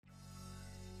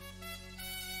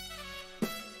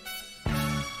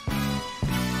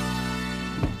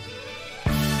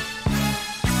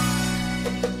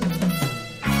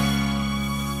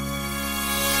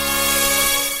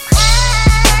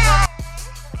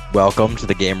Welcome to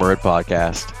the Gamerhood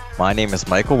Podcast. My name is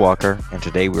Michael Walker, and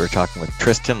today we are talking with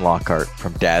Tristan Lockhart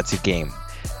from Dads Who Game,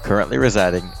 currently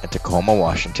residing in Tacoma,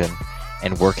 Washington,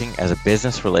 and working as a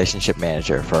business relationship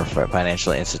manager for a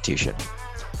financial institution.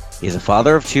 He is a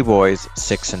father of two boys,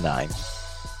 6 and 9.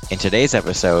 In today's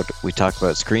episode, we talk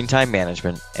about screen time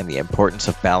management and the importance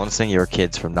of balancing your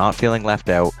kids from not feeling left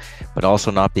out, but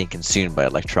also not being consumed by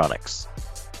electronics.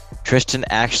 Tristan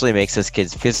actually makes his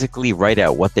kids physically write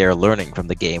out what they are learning from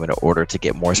the game in order to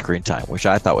get more screen time, which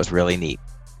I thought was really neat.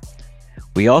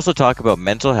 We also talk about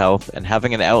mental health and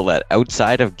having an outlet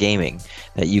outside of gaming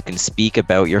that you can speak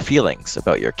about your feelings,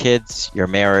 about your kids, your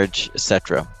marriage,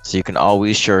 etc. So you can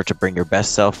always sure to bring your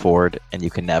best self forward and you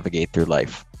can navigate through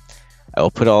life. I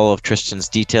will put all of Tristan's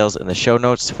details in the show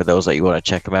notes for those that you want to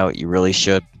check him out. You really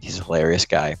should. He's a hilarious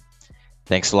guy.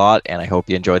 Thanks a lot, and I hope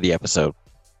you enjoy the episode.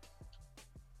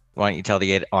 Why don't you tell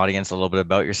the audience a little bit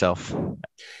about yourself?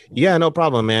 Yeah, no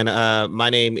problem, man. My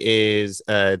name is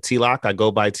T-Lock. I go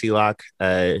by T-Lock.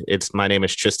 My name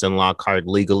is Tristan Lockhart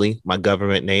legally, my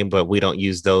government name, but we don't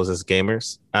use those as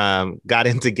gamers. Got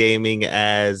into gaming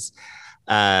as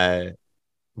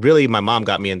really my mom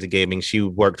got me into gaming. She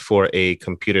worked for a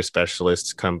computer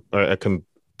specialist or a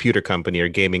computer company or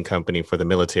gaming company for the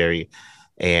military.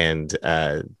 And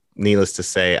needless to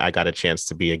say, I got a chance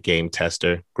to be a game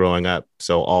tester growing up.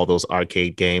 So all those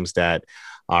arcade games that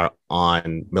are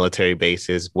on military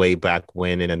bases way back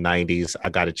when in the 90s, I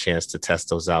got a chance to test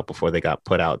those out before they got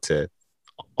put out to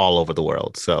all over the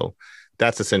world. So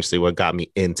that's essentially what got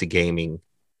me into gaming.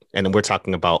 And we're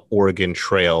talking about Oregon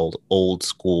Trail, old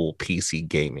school PC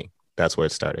gaming. That's where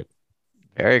it started.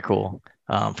 Very cool.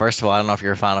 First of all, I don't know if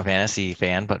you're a Final Fantasy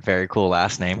fan, but very cool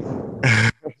last name.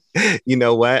 You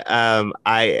know what?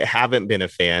 I haven't been a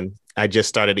fan. I just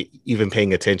started even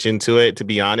paying attention to it, to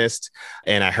be honest.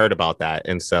 And I heard about that.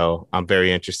 And so I'm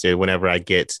very interested whenever I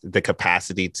get the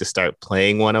capacity to start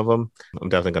playing one of them. I'm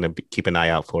definitely going to keep an eye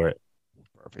out for it.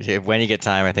 Perfect. When you get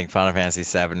time, I think Final Fantasy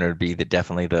VII would be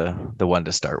definitely the one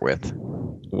to start with.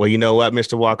 Well, you know what,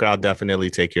 Mr. Walker, I'll definitely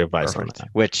take your advice on that.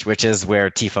 Which is where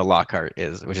Tifa Lockhart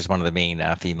is, which is one of the main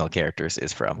female characters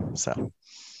is from. So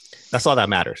that's all that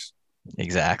matters.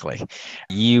 Exactly.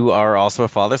 You are also a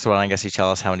father, so I guess you tell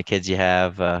us how many kids you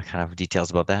have, kind of details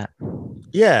about that.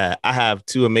 Yeah, I have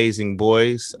two amazing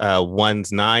boys.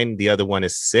 One's 9, the other one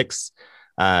is 6.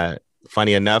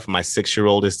 Funny enough, my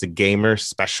 6-year-old is the gamer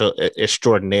special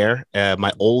extraordinaire.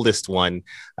 My oldest one,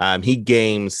 he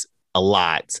games a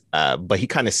lot, but he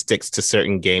kind of sticks to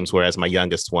certain games, whereas my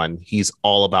youngest one, he's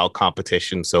all about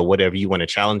competition. So whatever you want to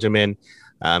challenge him in,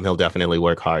 he'll definitely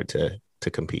work hard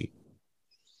to compete.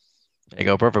 There you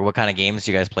go. Perfect. What kind of games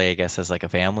do you guys play, I guess, as like a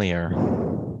family or?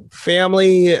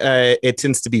 Family, it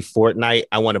tends to be Fortnite.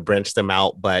 I want to branch them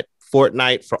out, but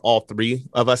Fortnite for all three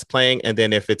of us playing. And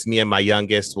then if it's me and my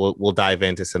youngest, we'll dive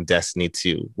into some Destiny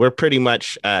 2. We're pretty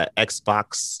much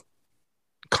Xbox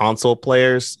console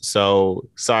players. So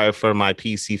sorry for my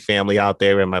PC family out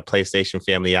there and my PlayStation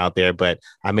family out there, but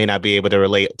I may not be able to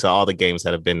relate to all the games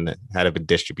that have been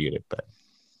distributed, but.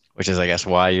 Which is, I guess,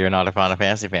 why you're not a Final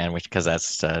Fantasy fan, because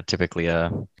that's typically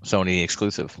a Sony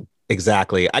exclusive.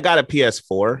 Exactly. I got a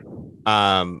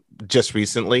PS4 just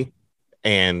recently.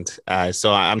 And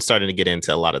so I'm starting to get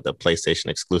into a lot of the PlayStation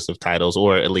exclusive titles,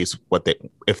 or at least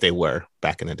if they were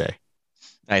back in the day.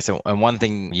 Nice. So, and one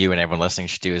thing you and everyone listening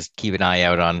should do is keep an eye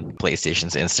out on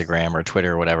PlayStation's Instagram or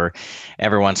Twitter or whatever.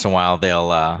 Every once in a while,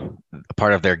 they'll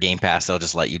part of their Game Pass, they'll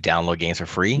just let you download games for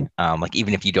free. Like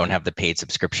even if you don't have the paid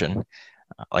subscription.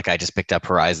 Like I just picked up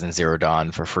Horizon Zero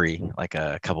Dawn for free like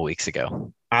a couple weeks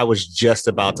ago. I was just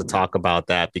about to talk about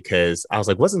that because I was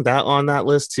like, wasn't that on that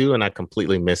list too? And I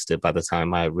completely missed it by the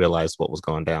time I realized what was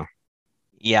going down.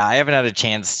 Yeah, I haven't had a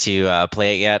chance to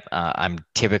play it yet. I'm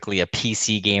typically a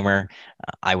PC gamer.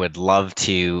 I would love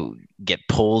to get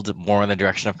pulled more in the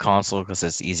direction of console because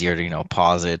it's easier to,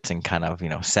 pause it and kind of,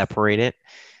 separate it.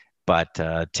 But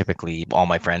typically all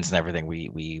my friends and everything,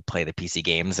 we play the PC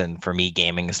games. And for me,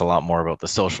 gaming is a lot more about the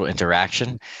social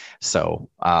interaction. So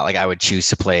like I would choose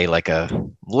to play like a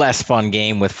less fun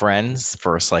game with friends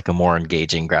versus like a more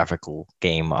engaging graphical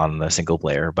game on the single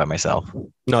player by myself.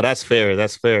 No, that's fair.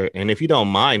 That's fair. And if you don't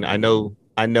mind, I know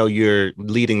you're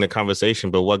leading the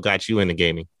conversation, but what got you into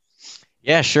gaming?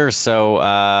 Yeah, sure. So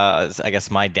I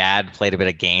guess my dad played a bit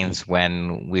of games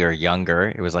when we were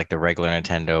younger. It was like the regular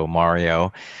Nintendo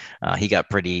Mario. He got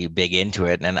pretty big into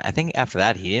it. And I think after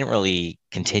that, he didn't really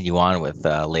continue on with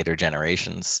later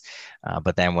generations.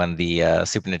 But then when the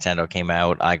Super Nintendo came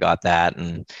out, I got that.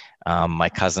 And my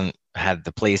cousin, had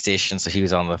the PlayStation, so he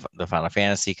was on the Final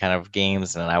Fantasy kind of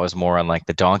games, and I was more on like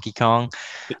the Donkey Kong.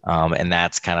 And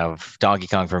that's kind of Donkey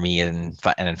Kong for me, and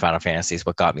then Final Fantasy is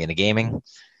what got me into gaming.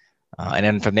 And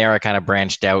then from there, I kind of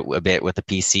branched out a bit with the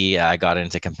PC. I got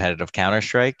into competitive Counter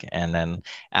Strike, and then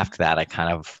after that, I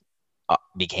kind of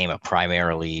became a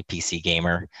primarily PC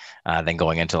gamer, then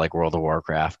going into like World of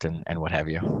Warcraft and what have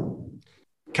you.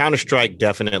 Counter-Strike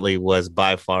definitely was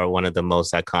by far one of the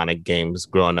most iconic games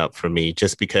growing up for me,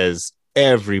 just because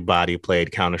everybody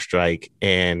played Counter-Strike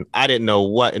and I didn't know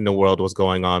what in the world was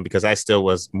going on because I still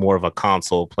was more of a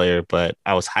console player, but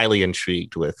I was highly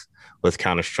intrigued with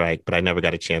Counter-Strike, but I never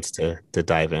got a chance to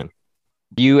dive in.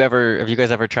 Have you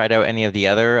guys ever tried out any of the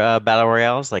other battle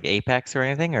royales like Apex or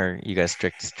anything, or you guys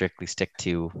strictly stick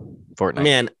to Fortnite?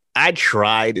 Man, I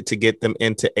tried to get them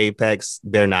into Apex.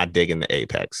 They're not digging the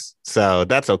Apex. So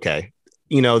that's okay.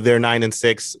 They're 9 and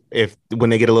 6. If when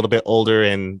they get a little bit older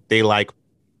and they like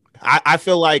I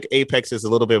feel like Apex is a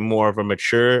little bit more of a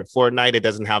mature Fortnite. It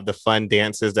doesn't have the fun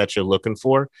dances that you're looking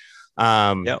for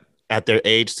um, Yep. at their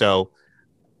age. So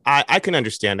I can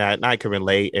understand that and I can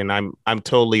relate. And I'm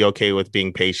totally okay with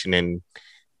being patient and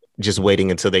just waiting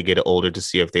until they get older to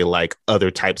see if they like other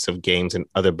types of games and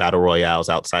other battle royales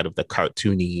outside of the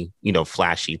cartoony,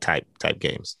 flashy type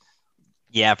games.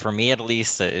 Yeah, for me at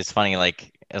least, it's funny.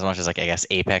 Like as much as like I guess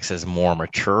Apex is more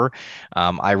mature,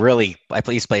 I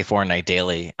please play Fortnite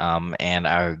daily, and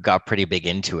I got pretty big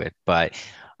into it. But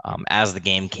as the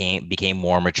game became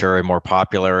more mature and more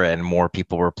popular, and more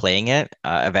people were playing it,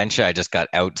 eventually I just got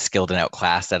out skilled and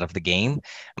outclassed out of the game,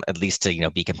 at least to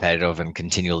be competitive and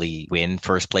continually win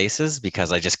first places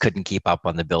because I just couldn't keep up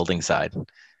on the building side.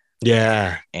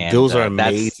 Yeah, And those are that's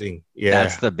amazing.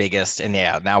 that's Yeah. the biggest. And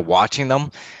yeah, now watching them,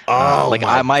 Oh like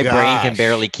my my brain can gosh.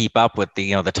 barely keep up with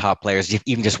the top players,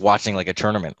 even just watching like a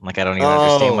tournament. Like I don't even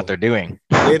understand what Oh, they're doing.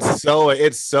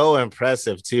 it's so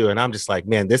impressive too. And I'm just like,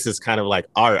 man, this is kind of like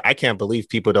art. I can't believe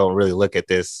people don't really look at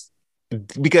this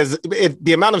because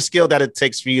the amount of skill that it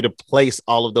takes for you to place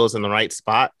all of those in the right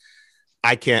spot.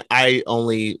 I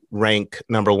only rank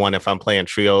number one if I'm playing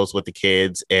trios with the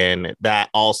kids. And that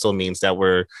also means that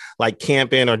we're like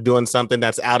camping or doing something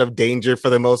that's out of danger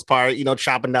for the most part,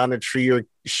 chopping down a tree or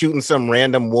shooting some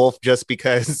random wolf just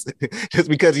because just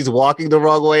because he's walking the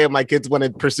wrong way and my kids want to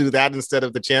pursue that instead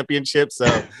of the championship. So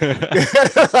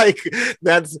like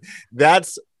that's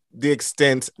that's the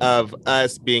extent of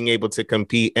us being able to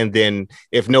compete, and then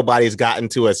if nobody's gotten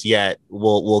to us yet,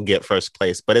 we'll get first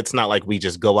place. But it's not like we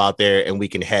just go out there and we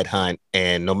can headhunt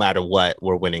and no matter what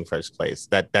we're winning first place.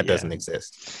 That Yeah. doesn't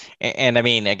exist. And I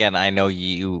mean, again, I know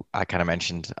I kind of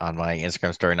mentioned on my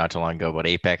Instagram story not too long ago about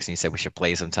Apex, and you said we should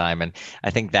play sometime. And I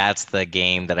think that's the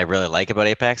game that I really like about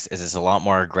Apex is it's a lot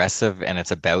more aggressive and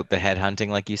it's about the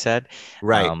headhunting, like you said.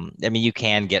 Right. I mean, you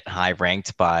can get high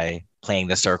ranked by playing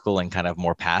the circle and kind of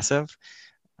more passive.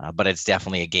 But it's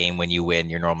definitely a game when you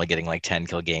win, you're normally getting like 10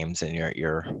 kill games and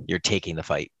you're taking the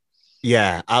fight.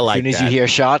 Yeah, I As soon like as you that. hear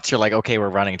shots, you're like, okay, we're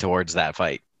running towards that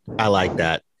fight. I like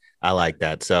that. I like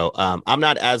that. So I'm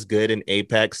not as good in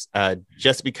Apex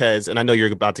just because, and I know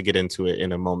you're about to get into it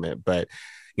in a moment, but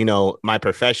my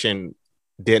profession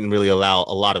didn't really allow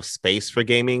a lot of space for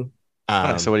gaming. So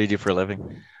what Um, do you do for a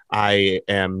living? I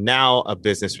am now a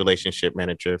business relationship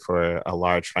manager for a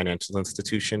large financial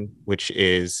institution, which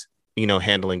is,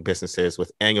 handling businesses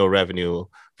with annual revenue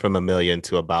from 1 million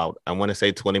to about, I want to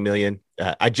say 20 million.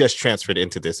 I just transferred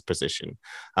into this position.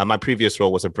 My previous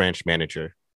role was a branch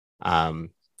manager.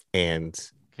 Um, and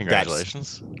that's,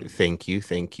 Congratulations. thank you.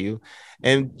 Thank you.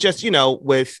 And just,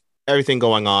 with everything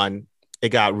going on, it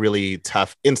got really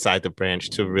tough inside the branch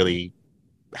to really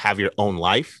have your own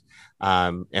life,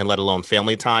 and let alone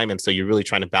family time. And so you're really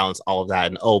trying to balance all of that.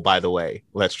 And oh, by the way,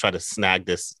 let's try to snag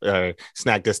this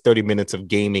 30 minutes of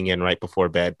gaming in right before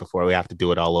bed before we have to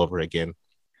do it all over again.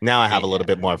 Now I have a little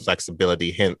bit Yeah. more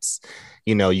flexibility. Hence,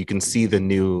 you can see the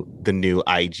new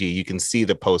IG. You can see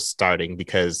the post starting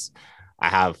because I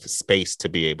have space to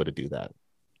be able to do that.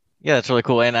 Yeah, that's really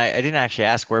cool. And I didn't actually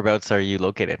ask whereabouts are you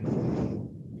located?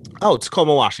 Oh,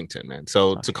 Tacoma, Washington, man. So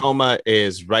Okay. Tacoma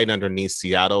is right underneath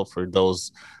Seattle. For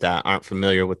those that aren't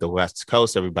familiar with the West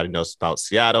Coast, everybody knows about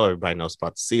Seattle. Everybody knows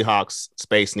about the Seahawks,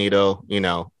 Space Needle,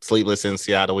 Sleepless in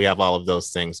Seattle. We have all of those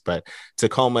things. But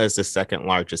Tacoma is the second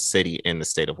largest city in the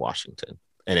state of Washington.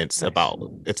 And it's Nice.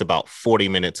 about 40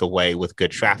 minutes away with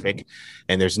good traffic.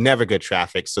 And there's never good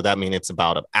traffic. So that means it's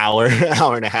about an hour,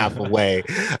 hour and a half away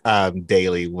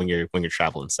daily when you're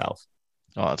traveling south.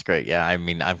 Oh, that's great. Yeah, I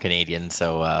mean, I'm Canadian,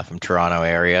 so from Toronto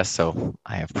area, so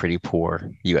I have pretty poor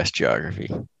U.S. geography.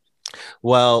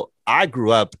 Well, I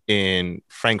grew up in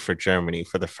Frankfurt, Germany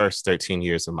for the first 13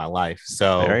 years of my life.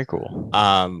 So Very cool.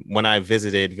 when I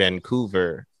visited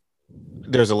Vancouver,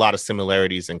 there's a lot of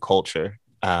similarities in culture.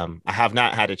 I have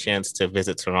not had a chance to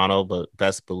visit Toronto, but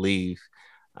best believe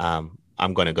I'm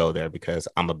going to go there because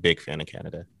I'm a big fan of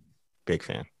Canada. Big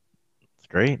fan.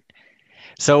 Great.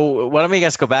 So why don't we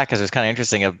guys go back because it's kind of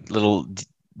interesting, a little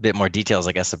bit more details,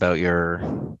 I guess, about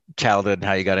your childhood and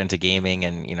how you got into gaming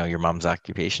and, your mom's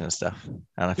occupation and stuff.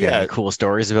 I don't know if you have any Yeah, cool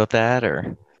stories about that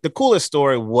or. the coolest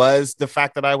story was the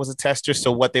fact that I was a tester.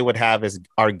 So what they would have is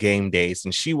our game days,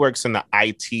 and she works in the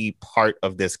IT part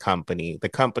of this company. The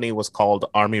company was called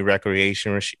Army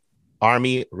Recreation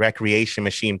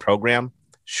Machine Program,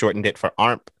 shortened it for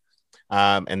ARMP.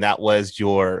 And that was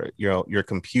your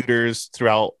computers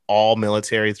throughout all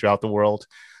military throughout the world.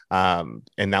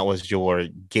 And that was your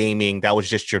gaming. That was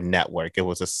just your network. It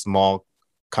was a small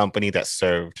company that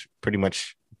served pretty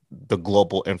much the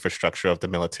global infrastructure of the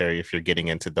military if you're getting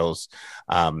into those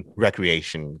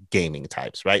recreation gaming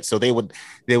types, right? So they would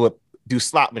do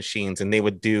slot machines, and they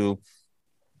would do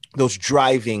those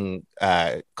driving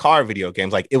car video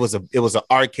games. Like it was an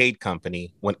arcade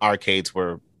company when arcades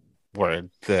were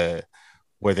the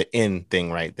in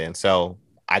thing right then. So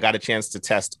I got a chance to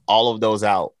test all of those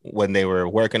out when they were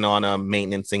working on them,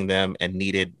 maintaining them, and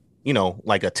needed,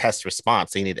 like a test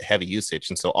response. They needed heavy usage.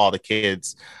 And so all the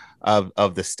kids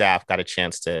of the staff got a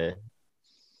chance to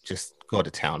just go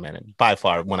to town, man. And by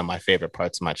far, one of my favorite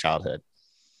parts of my childhood.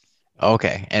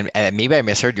 Okay. And maybe I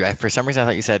misheard you. For some reason, I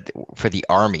thought you said for the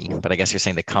Army, but I guess you're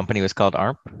saying the company was called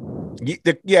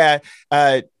Yeah.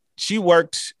 She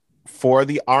worked for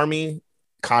the Army.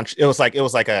 It was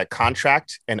like a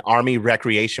contract, an Army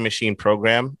Recreation Machine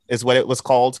Program is what it was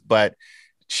called, but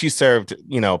she served,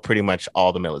 pretty much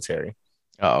all the military.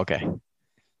 Oh, okay. There you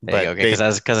But go. Okay, because I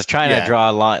was trying to yeah, draw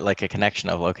a lot like a connection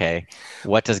of okay,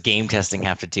 what does game testing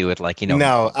have to do with like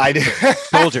no, I did.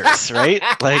 soldiers, right?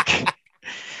 Like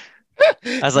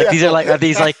I was like, No. are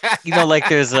these like like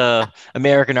there's a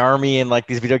American Army and like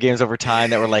these video games over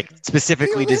time that were like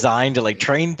specifically designed to like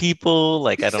train people.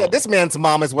 Like He I said don't. this man's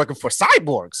mom is working for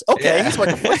cyborgs. Okay, he's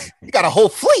working for Yeah. he got a whole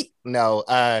fleet. No,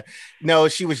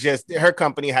 she was just her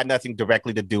company had nothing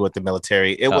directly to do with the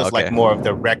military. It Oh, was like okay. more of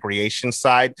the recreation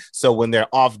side. So when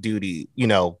they're off duty,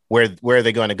 where are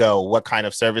they going to go? What kind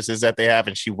of services that they have?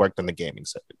 And she worked in the gaming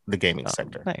Oh,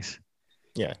 sector. nice.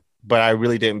 Yeah. But I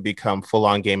really didn't become full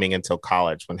on gaming until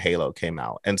college when Halo came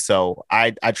out. And so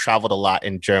I traveled a lot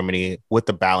in Germany with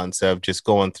the balance of just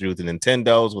going through the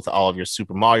Nintendos with all of your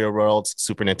Super Mario Worlds.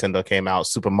 Super Nintendo came out.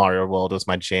 Super Mario World was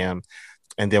my jam.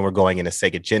 And then we're going into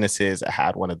Sega Genesis. I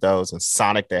had one of those, and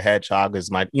Sonic the Hedgehog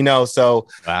is my, so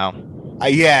Wow.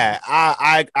 yeah,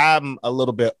 I'm a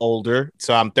little bit older,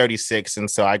 so I'm 36,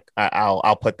 and so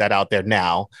I'll put that out there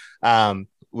now.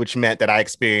 Which meant that I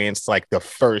experienced like the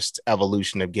first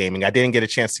evolution of gaming. I didn't get a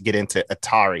chance to get into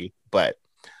Atari, but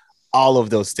all of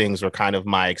those things were kind of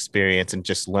my experience and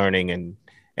just learning.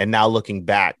 And now looking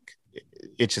back,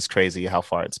 it's just crazy how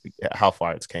far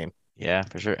it's came. Yeah,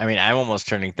 for sure. I mean, I'm almost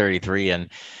turning 33,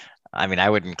 and I mean, I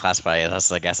wouldn't classify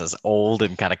us, I guess, as old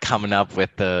and kind of coming up with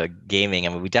the gaming. I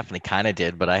mean, we definitely kind of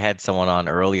did, but I had someone on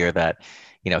earlier that,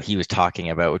 he was talking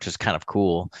about, which was kind of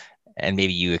cool. And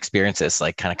maybe you experience this,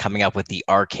 like kind of coming up with the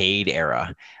arcade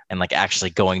era and like actually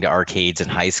going to arcades in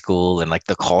high school and like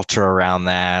the culture around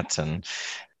that. And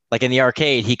like in the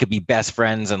arcade, he could be best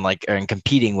friends and like and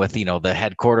competing with, the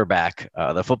head quarterback,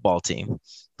 the football team.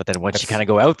 But then once you That's kind of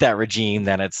go out that regime,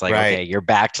 then it's like, right. okay, you're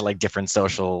back to like different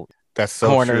social That's so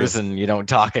true. corners and you don't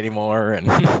talk anymore.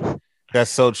 And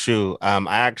That's so true. I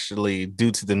actually,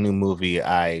 due to the new movie,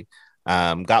 I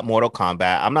got Mortal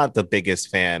Kombat. I'm not the biggest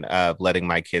fan of letting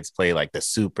my kids play like the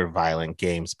super violent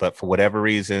games, but for whatever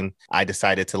reason, I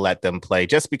decided to let them play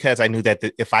just because I knew that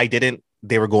if I didn't,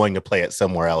 they were going to play it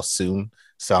somewhere else soon.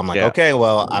 So I'm like, yeah, okay,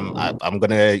 well, I'm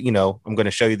gonna, I'm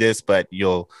gonna show you this, but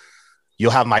you'll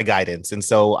have my guidance. And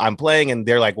so I'm playing, and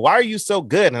they're like, why are you so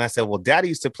good? And I said, well, Daddy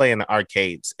used to play in the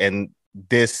arcades, and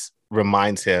this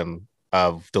reminds him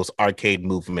of those arcade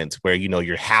movements where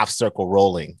you're half circle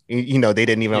rolling. They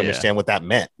didn't even yeah, understand what that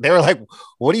meant. They were like,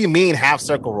 what do you mean half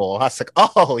circle roll? I was like,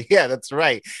 oh yeah, that's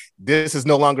right. This is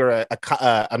no longer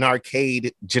an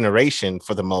arcade generation.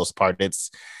 For the most part, it's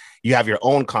you have your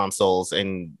own consoles,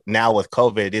 and now with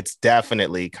COVID, it's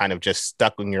definitely kind of just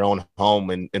stuck in your own home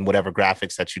and whatever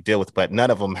graphics that you deal with, but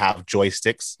none of them have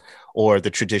joysticks or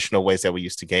the traditional ways that we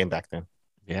used to game back then.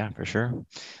 yeah, for sure.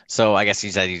 So I guess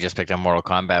you said you just picked up Mortal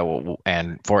Kombat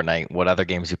and Fortnite. What other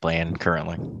games you playing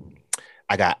currently?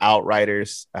 I got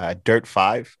Outriders, Dirt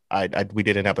 5. We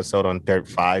did an episode on Dirt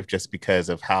 5 just because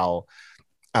of how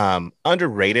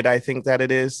Underrated, I think that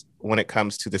it is when it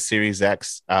comes to the Series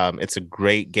X. It's a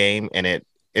great game, and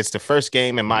it's the first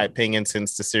game, in my opinion,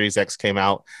 since the Series X came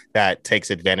out that takes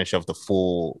advantage of the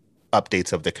full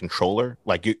updates of the controller.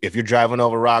 Like if you're driving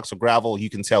over rocks or gravel, you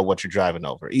can tell what you're driving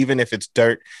over. Even if it's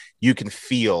dirt, you can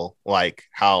feel like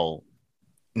how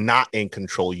not in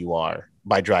control you are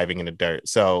by driving in the dirt.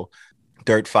 So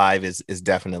Dirt 5 is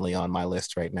definitely on my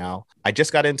list right now. I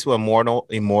just got into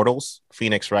Immortals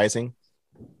Phoenix Rising.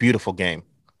 Beautiful game.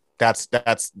 That's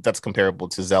comparable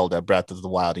to Zelda Breath of the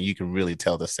Wild, and you can really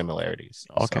tell the similarities.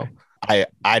 Okay. So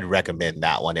I'd recommend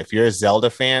that one. If you're a Zelda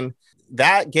fan,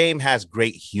 that game has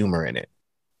great humor in it.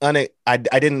 I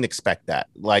didn't expect that.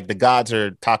 Like the gods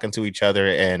are talking to each other,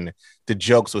 and the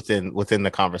jokes within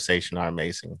the conversation are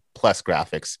amazing. Plus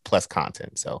graphics, plus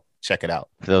content. So check it out.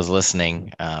 For those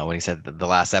listening, when he said the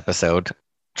last episode,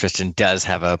 Tristan does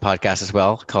have a podcast as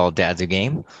well called Dad's a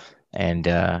Game. And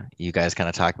you guys kind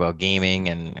of talk about gaming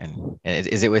and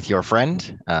is it with your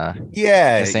friend?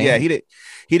 Yeah. Hussein?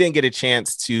 He didn't get a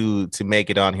chance to make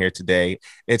it on here today.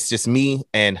 It's just me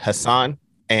and Hassan,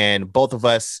 and both of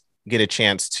us get a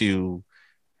chance to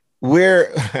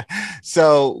we're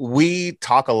so we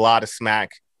talk a lot of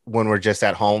smack when we're just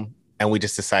at home, and we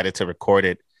just decided to record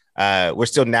it. We're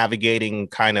still navigating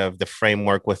kind of the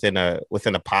framework within a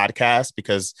podcast,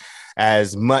 because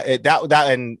as much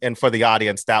and for the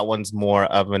audience, that one's more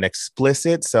of an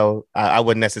explicit. So I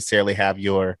wouldn't necessarily have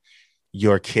your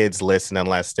kids listen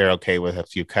unless they're okay with a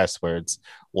few cuss words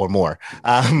or more.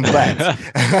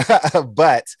 But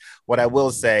but what I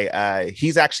will say,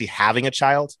 he's actually having a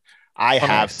child. I Oh,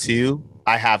 have nice. two.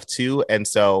 I have two, and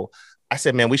so I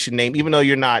said, man, we should name. Even though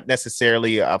you're not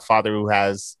necessarily a father who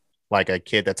has like a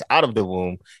kid that's out of the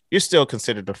womb, you're still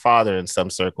considered a father in some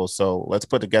circles. So let's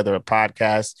put together a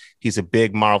podcast. He's a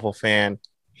big Marvel fan.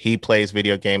 He plays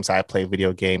video games. I play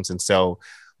video games, and so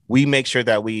we make sure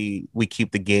that we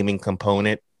keep the gaming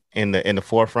component in the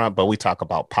forefront, but we talk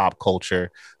about pop culture,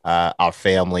 our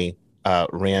family,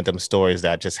 random stories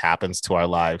that just happens to our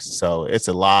lives. So it's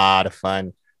a lot of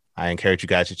fun. I encourage you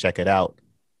guys to check it out.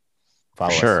 For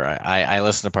Follow us. sure. I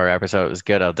listened to part of the episode. It was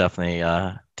good. I'll definitely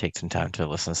take some time to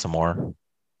listen some more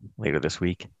later this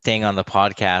week. Staying on the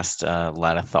podcast, a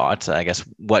lot of thoughts. I guess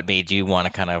what made you want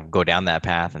to kind of go down that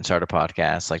path and start a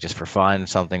podcast, like just for fun,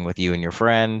 something with you and your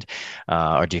friend,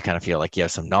 or do you kind of feel like you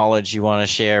have some knowledge you want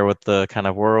to share with the kind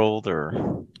of world,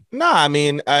 or? No, I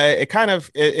mean, it kind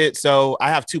of so I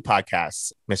have two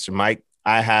podcasts, Mr. Mike.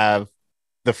 I have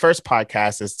the first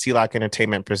podcast is T-Lock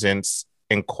Entertainment presents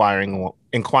Inquiring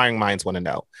Minds Want to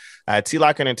Know.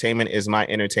 T-Lock Entertainment is my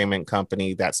entertainment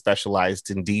company that specialized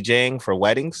in DJing for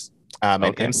weddings and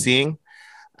Okay. emceeing.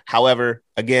 However,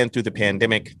 again, through the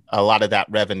pandemic, a lot of that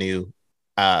revenue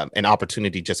and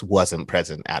opportunity just wasn't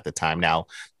present at the time. Now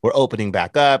we're opening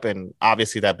back up, and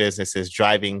obviously that business is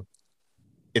driving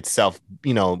itself,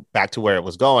 back to where it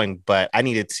was going. But I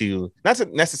needed to not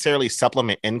necessarily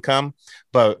supplement income,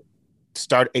 but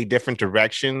start a different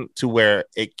direction to where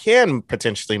it can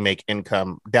potentially make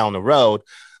income down the road.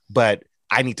 But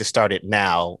I need to start it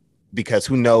now, because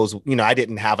who knows, I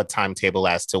didn't have a timetable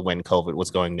as to when COVID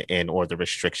was going to end, or the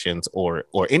restrictions, or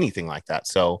anything like that.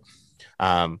 So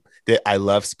I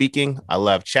love speaking. I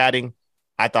love chatting.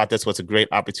 I thought this was a great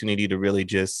opportunity to really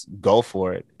just go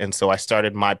for it. And so I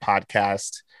started my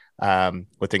podcast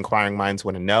with Inquiring Minds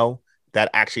Want to Know.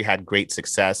 That actually had great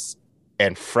success.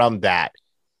 And from that,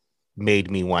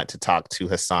 made me want to talk to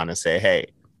Hassan and say, hey,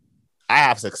 I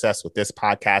have success with this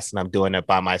podcast and I'm doing it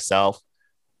by myself.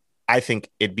 I think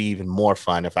it'd be even more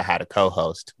fun if I had a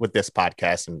co-host with this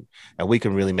podcast, and we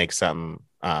can really make something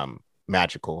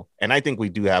magical. And I think we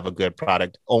do have a good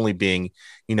product, only being,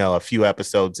 a few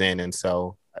episodes in. And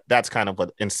so that's kind of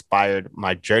what inspired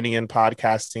my journey in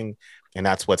podcasting. And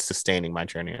that's what's sustaining my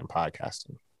journey in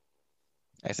podcasting.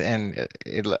 And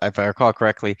if I recall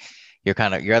correctly, your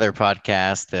other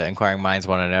podcast, the Inquiring Minds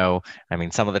Want to Know. I mean,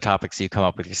 some of the topics you come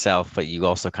up with yourself, but you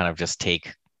also kind of just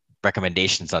take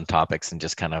recommendations on topics and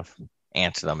just kind of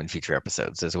answer them in future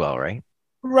episodes as well, right?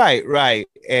 Right.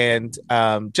 And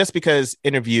just because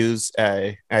interviews,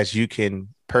 as you can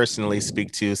personally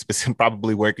speak to,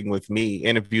 probably working with me,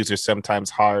 interviews are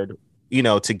sometimes hard,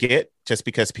 to get, just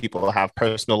because people have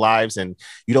personal lives, and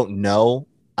you don't know.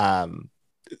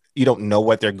 You don't know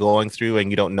what they're going through,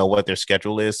 and you don't know what their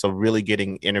schedule is. So really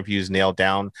getting interviews nailed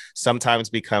down sometimes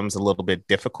becomes a little bit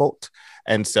difficult.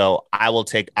 And so I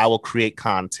will create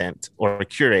content or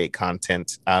curate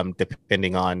content,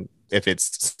 depending on if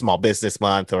it's Small Business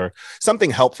Month or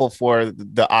something helpful for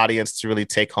the audience to really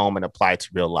take home and apply to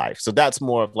real life. So that's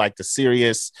more of like the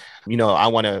serious, I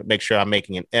want to make sure I'm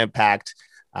making an impact.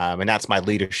 And that's my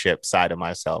leadership side of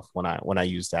myself when I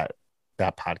use that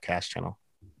podcast channel.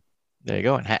 There you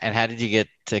go. And how did you get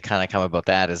to kind of come about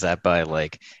that? Is that by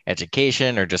like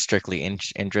education or just strictly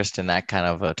interest in that kind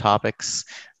of topics?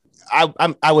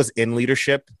 I was in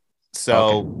leadership.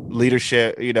 So Okay.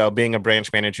 leadership, being a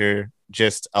branch manager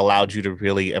just allowed you to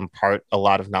really impart a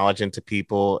lot of knowledge into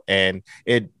people. And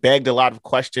it begged a lot of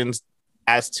questions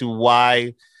as to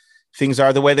why things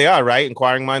are the way they are, right?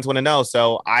 Inquiring minds want to know.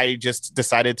 So I just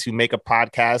decided to make a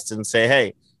podcast and say,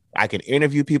 hey, I can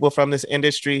interview people from this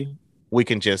industry. We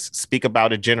can just speak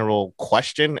about a general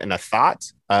question and a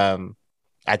thought.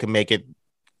 I can make it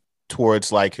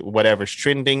towards like whatever's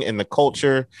trending in the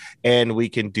culture, and we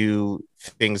can do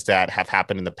things that have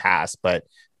happened in the past, but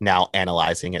now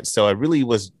analyzing it. So it really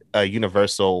was a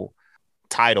universal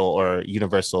title or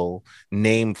universal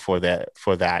name for that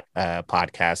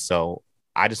podcast. So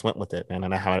I just went with it, man,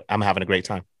 and I'm having a great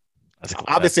time.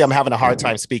 Obviously, I'm having a hard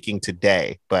time speaking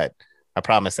today, but I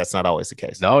promise that's not always the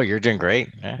case. No, you're doing great.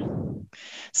 Yeah.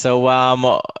 So,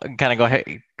 kind of go ahead,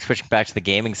 switching back to the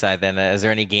gaming side then. Is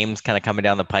there any games kind of coming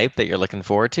down the pipe that you're looking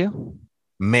forward to?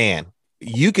 Man,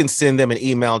 you can send them an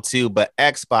email too, but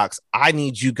Xbox, I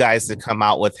need you guys to come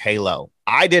out with Halo.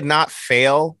 I did not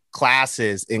fail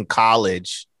classes in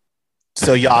college.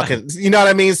 So y'all can, you know what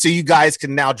I mean? So you guys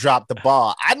can now drop the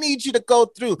ball. I need you to go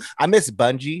through. I miss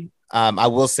Bungie. I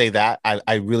will say that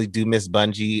I really do miss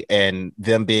Bungie and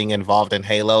them being involved in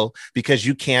Halo, because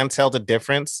you can tell the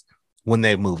difference when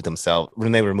they removed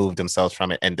themselves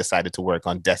from it and decided to work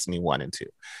on Destiny 1 and 2.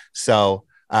 So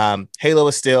Halo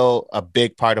is still a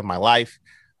big part of my life,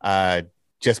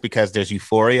 just because there's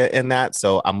euphoria in that.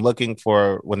 So I'm looking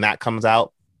for when that comes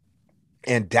out.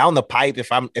 And down the pipe,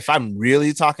 if I'm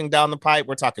really talking down the pipe,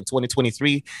 we're talking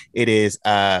 2023. It is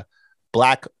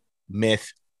Black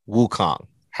Myth Wukong.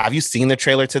 Have you seen the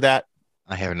trailer to that?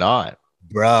 I have not,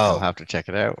 bro. I'll have to check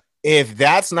it out. If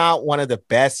that's not one of the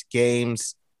best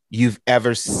games you've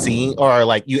ever seen or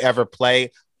like you ever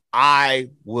play, I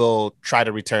will try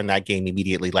to return that game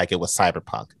immediately, like it was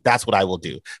Cyberpunk. That's what I will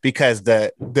do, because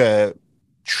the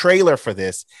trailer for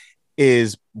this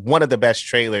is one of the best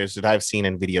trailers that I've seen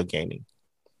in video gaming.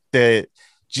 The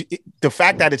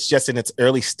fact that it's just in its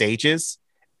early stages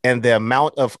and the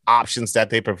amount of options that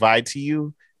they provide to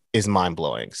you is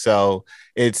mind-blowing. So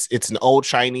it's an old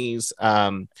Chinese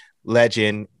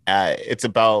legend. It's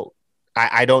about,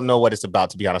 I don't know what it's about,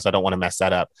 to be honest. I don't want to mess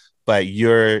that up, but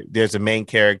there's a main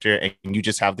character and you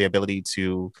just have the ability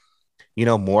to,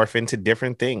 morph into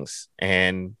different things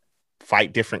and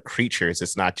fight different creatures.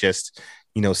 It's not just,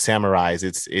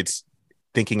 samurais. It's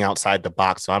thinking outside the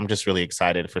box. So I'm just really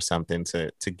excited for something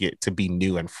to get to be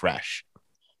new and fresh.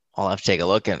 I'll have to take a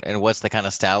look. And what's the kind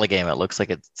of style of game? It looks like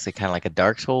it's kind of like a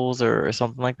Dark Souls or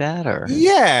something like that, or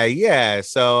yeah.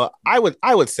 So I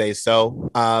would say so.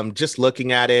 Just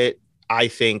looking at it, I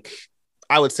think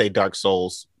I would say Dark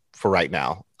Souls for right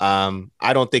now.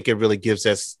 I don't think it really gives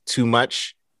us too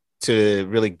much to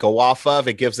really go off of.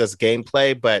 It gives us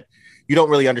gameplay, but you don't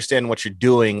really understand what you're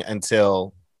doing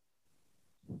until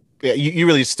you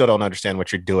really still don't understand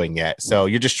what you're doing yet. So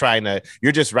you're just right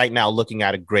now looking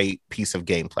at a great piece of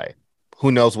gameplay.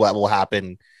 Who knows what will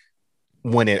happen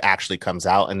when it actually comes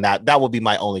out. And that will be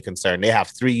my only concern. They have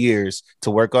 3 years to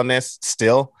work on this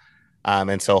still.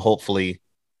 And so hopefully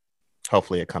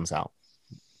it comes out.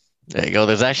 There you go.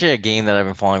 There's actually a game that I've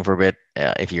been following for a bit.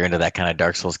 If you're into that kind of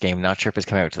Dark Souls game, not sure if it's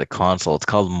coming out to the console. It's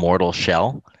called Mortal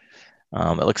Shell.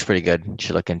 It looks pretty good. You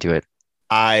should look into it.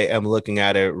 I am looking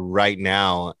at it right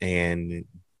now, and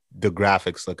the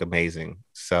graphics look amazing.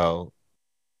 So,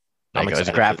 are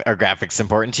graphics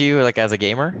important to you, like as a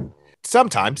gamer?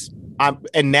 Sometimes.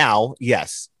 And now,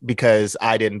 yes, because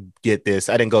I didn't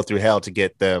go through hell to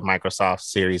get the Microsoft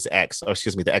Series X, or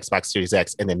excuse me, the Xbox Series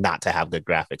X, and then not to have good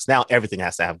graphics. Now everything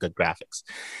has to have good graphics.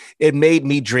 It made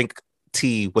me drink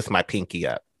tea with my pinky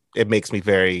up. It makes me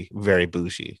very, very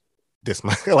bougie.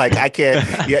 Like I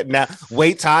can't yet now.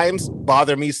 Wait times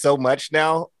bother me so much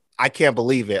now. I can't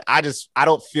believe it. I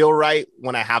don't feel right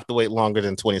when I have to wait longer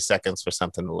than 20 seconds for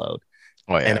something to load.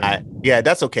 Oh, yeah. And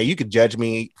that's okay. You could judge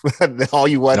me all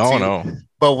you want to. No.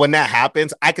 But when that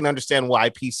happens, I can understand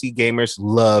why PC gamers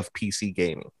love PC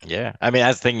gaming. Yeah. I mean,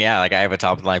 that's the thing. Yeah. Like I have a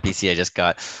top of the line PC I just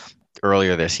got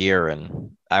earlier this year, and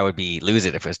I would lose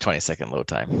it if it was 20-second load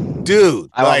time.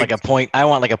 Dude, I want like a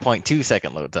 0.2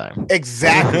 second load time.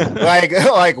 Exactly.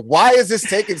 like why is this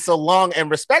taking so long?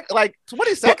 And respect, like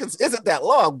 20 seconds isn't that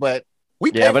long, but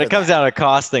but it comes down to a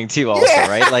cost thing too, also,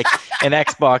 right? Like an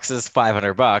Xbox is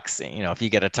 $500. If you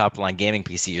get a top line gaming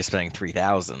PC, you're spending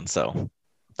 $3,000. So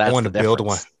that's I want to build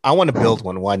one. I want to build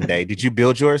one day. Did you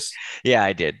build yours? Yeah,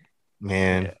 I did.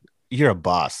 Man, You're a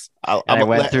boss. And I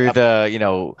went through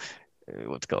the,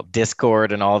 what's it called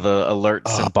Discord and all the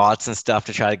alerts Oh, and bots and stuff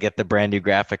to try to get the brand new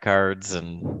graphic cards,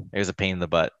 and it was a pain in the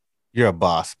butt. you're a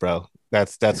boss, bro.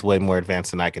 That's way more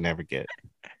advanced than I can ever get.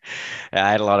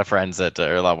 I had a lot of friends that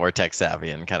are a lot more tech savvy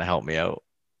and kind of helped me out.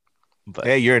 But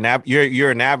Hey, you're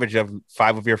an average of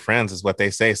five of your friends, is what they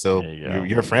say. there So you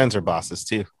your go. friends are bosses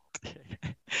too.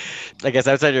 I guess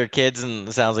outside your kids, and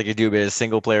it sounds like you do a bit of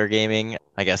single player gaming.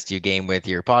 I guess do you game with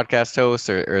your podcast hosts,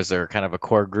 or is there kind of a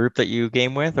core group that you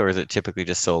game with, or is it typically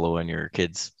just solo and your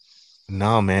kids?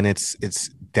 No, man, it's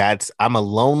that's I'm a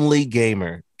lonely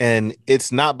gamer, and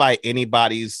it's not by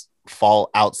anybody's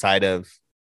fault outside of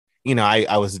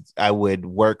I would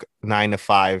work 9 to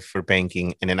 5 for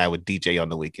banking, and then I would DJ on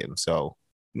the weekend. So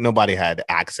nobody had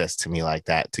access to me like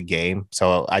that to game.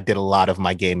 So I did a lot of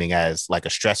my gaming as like a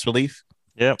stress relief.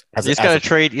 Yep. As You a, just as gotta a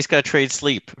trade. You just gotta trade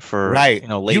sleep for Right,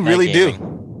 you late night really do.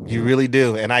 You gaming. really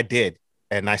do, and I did,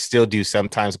 and I still do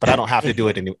sometimes, but I don't have to do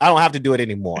it I don't have to do it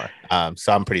anymore.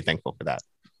 So I'm pretty thankful for that.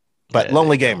 But Yeah, there you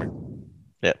lonely gamer.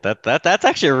 go. Yeah, that's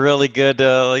actually a really good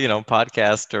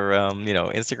podcast or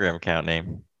Instagram account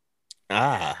name.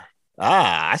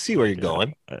 I see where you're Yeah.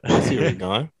 going. I see where you're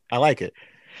going. I like it.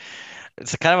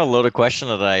 It's a kind of a loaded question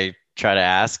that I try to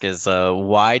ask is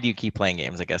why do you keep playing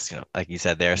games? I guess, like you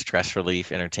said there, stress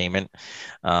relief, entertainment.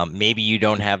 Maybe you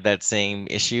don't have that same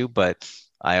issue, but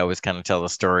I always kind of tell the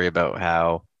story about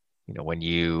how, when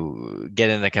you get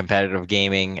into competitive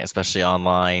gaming, especially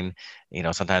online,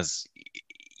 sometimes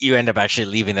you end up actually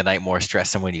leaving the night more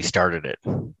stressed than when you started it.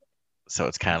 So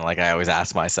it's kind of like I always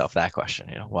ask myself that question,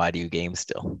 why do you game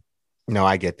still? No,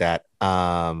 I get that.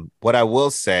 What I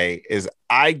will say is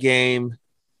I game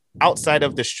outside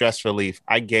of the stress relief,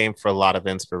 I game for a lot of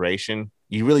inspiration.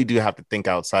 You really do have to think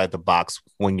outside the box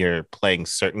when you're playing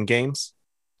certain games.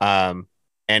 Um,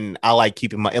 and I like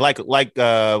keeping my like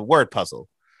word puzzle.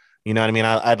 You know what I mean?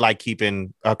 I'd like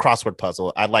keeping a crossword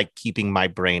puzzle. I like keeping my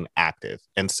brain active.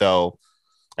 And so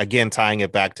again, tying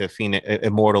it back to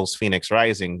Immortals Phoenix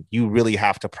Rising, you really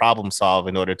have to problem solve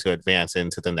in order to advance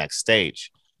into the next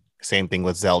stage. Same thing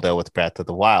with Zelda with Breath of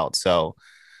the Wild. So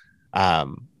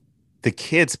um, the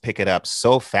kids pick it up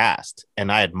so fast,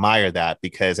 and I admire that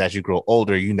because as you grow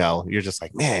older, you're just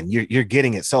like, man, you're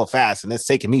getting it so fast, and it's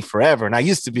taking me forever. And I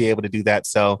used to be able to do that,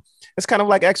 so it's kind of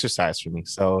like exercise for me.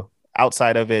 So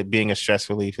outside of it being a stress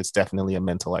relief, it's definitely a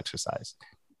mental exercise.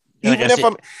 And I Even guess if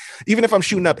I'm even if I'm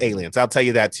shooting up aliens, I'll tell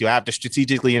you that too. I have to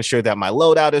strategically ensure that my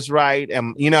loadout is right.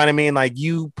 And you know what I mean? Like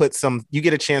you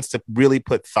get a chance to really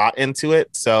put thought into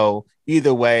it. So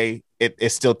either way,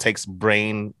 it still takes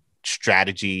brain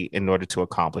strategy in order to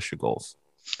accomplish your goals.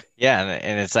 Yeah,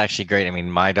 and it's actually great. I mean,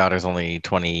 my daughter's only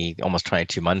 20, almost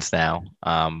 22 months now.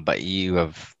 But you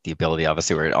have the ability,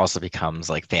 obviously, where it also becomes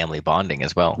like family bonding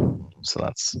as well. So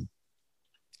that's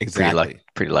Exactly.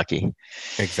 pretty lucky.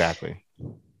 Exactly.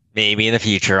 Maybe in the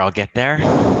future I'll get there.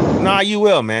 Nah, you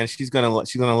will, man. She's gonna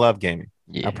love gaming.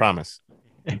 I Yeah. promise.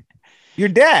 Your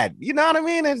dad, you know what I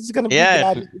mean? It's gonna be Yeah.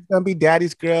 daddy. It's gonna be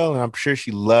daddy's girl, and I'm sure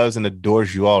she loves and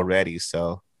adores you already.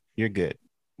 So you're good.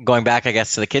 Going back, I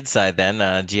guess, to the kids side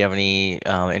then, do you have any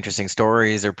interesting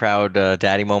stories or proud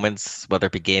daddy moments, whether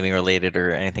it be gaming related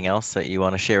or anything else that you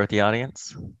want to share with the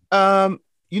audience? Um,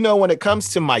 when it comes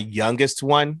to my youngest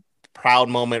one, proud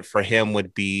moment for him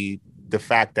would be the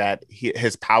fact that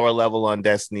his power level on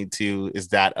Destiny 2 is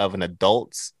that of an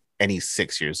adult, and he's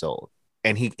 6 years old.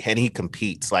 And he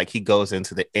competes. Like he goes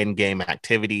into the in-game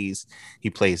activities, he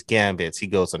plays gambits, he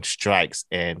goes on strikes,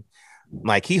 and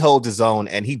like he holds his own,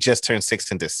 and he just turned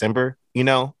 6 in December.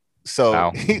 So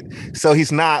Wow. so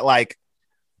he's not like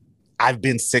I've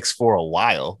been 6 for a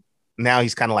while. Now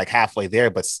he's kind of like halfway there,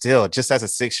 but still, just as a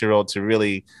 6-year-old to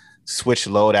really switch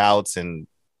loadouts and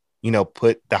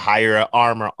put the higher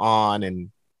armor on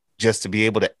and just to be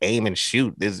able to aim and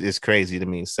shoot is crazy to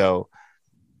me. So,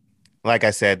 like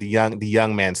I said, the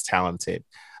young man's talented.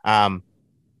 Um,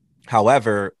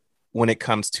 However, when it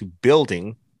comes to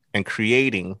building and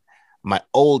creating, my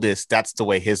oldest, that's the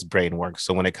way his brain works.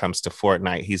 So when it comes to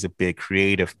Fortnite, he's a big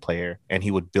creative player and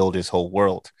he would build his whole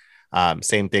world.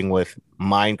 Same thing with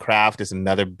Minecraft is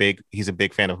another he's a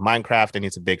big fan of Minecraft and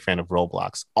he's a big fan of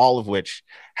Roblox, all of which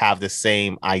have the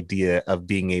same idea of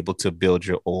being able to build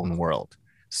your own world.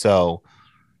 So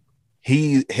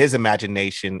his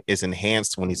imagination is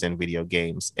enhanced when he's in video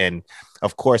games. And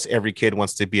of course, every kid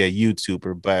wants to be a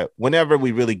YouTuber, but whenever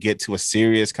we really get to a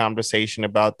serious conversation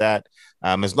about that,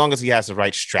 as long as he has the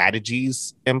right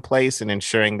strategies in place and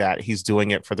ensuring that he's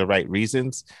doing it for the right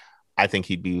reasons, I think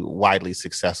he'd be widely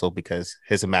successful because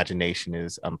his imagination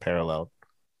is unparalleled.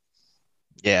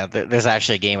 Yeah, there's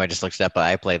actually a game I just looked up.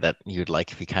 I play that you'd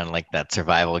like if you kind of like that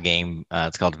survival game.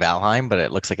 It's called Valheim, but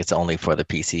it looks like it's only for the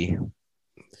PC.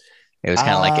 It was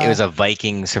kind of like it Uh was a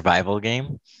Viking survival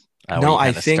game where no, you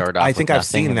kind of start I off with think I've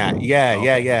nothing seen that. and Yeah, yeah,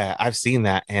 okay. yeah. I've seen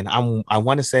that. And I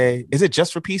want to say, is it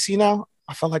just for PC now?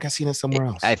 I felt like I seen it somewhere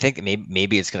I else. think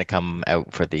maybe it's going to come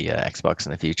out for the Xbox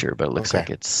in the future, but it looks Okay. like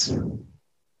it's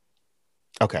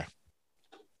Okay.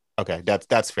 Okay.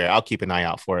 That's fair. I'll keep an eye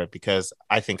out for it because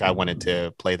I think I wanted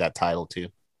to play that title too.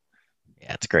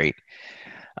 yeah, it's great.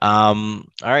 All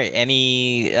right.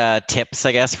 Any tips,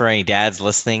 I guess, for any dads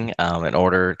listening, in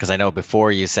order, because I know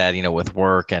before you said, with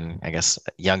work and I guess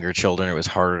younger children, it was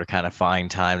harder to kind of find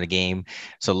time to game.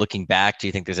 So looking back, do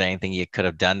you think there's anything you could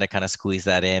have done to kind of squeeze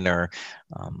that in, or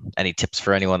any tips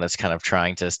for anyone that's kind of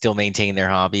trying to still maintain their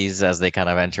hobbies as they kind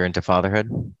of enter into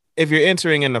fatherhood? If you're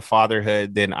entering into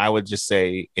fatherhood, then I would just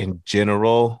say in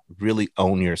general, really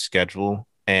own your schedule.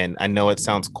 And I know it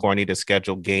sounds corny to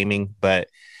schedule gaming, but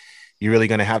you're really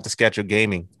going to have to schedule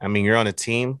gaming. I mean, you're on a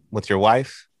team with your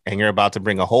wife and you're about to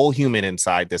bring a whole human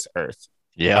inside this earth.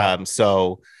 Yeah.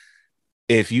 So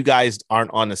if you guys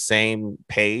aren't on the same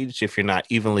page, if you're not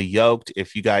evenly yoked,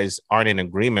 if you guys aren't in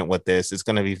agreement with this, it's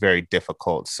going to be very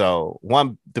difficult. So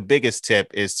the biggest tip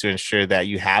is to ensure that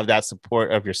you have that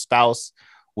support of your spouse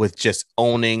with just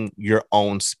owning your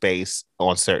own space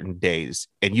on certain days.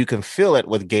 And you can feel it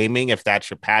with gaming if that's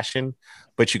your passion,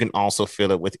 but you can also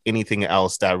feel it with anything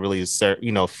else that really,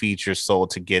 feeds your soul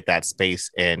to get that space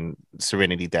and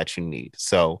serenity that you need.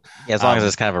 So, Yeah, as long as um,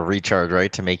 it's kind of a recharge,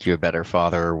 right? To make you a better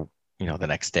father, the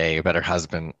next day, a better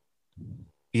husband.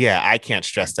 yeah, I can't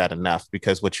stress that enough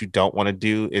because what you don't want to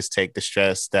do is take the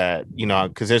stress that,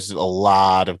 because there's a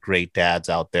lot of great dads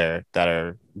out there that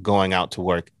are going out to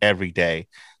work every day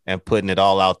and putting it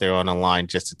all out there on the line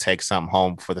just to take something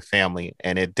home for the family.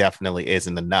 And it definitely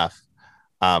isn't enough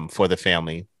for the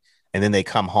family. And then they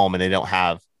come home and they don't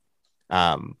have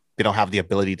the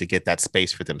ability to get that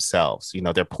space for themselves.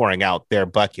 They're pouring out their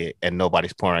bucket and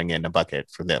nobody's pouring in a bucket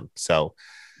for them. So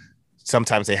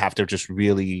sometimes they have to just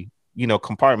really,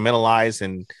 compartmentalize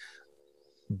and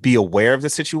be aware of the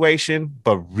situation,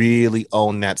 but really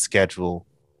own that schedule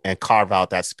and carve out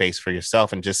that space for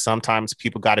yourself. And just sometimes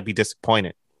people got to be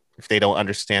disappointed if they don't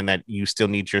understand that you still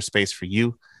need your space for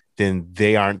you. Then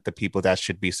they aren't the people that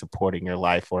should be supporting your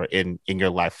life or in your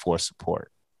life for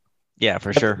support. Yeah,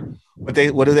 for sure. What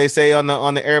do they say on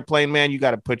the airplane, man? You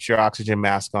got to put your oxygen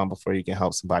mask on before you can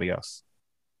help somebody else.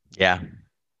 Yeah.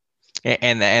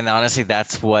 And honestly,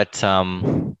 that's what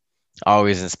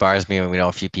always inspires me when we know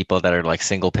a few people that are like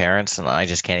single parents, and I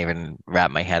just can't even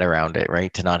wrap my head around it,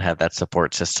 right? To not have that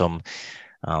support system,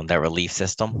 that relief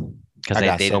system, because I they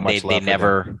got they so they much they love for them.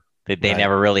 never they Right.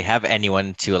 never really have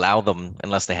anyone to allow them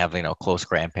unless they have close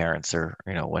grandparents or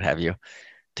what have you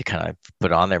to kind of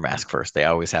put on their mask first. They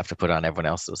always have to put on everyone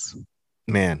else's.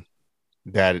 Man,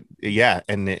 that yeah,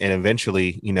 and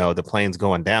eventually, the plane's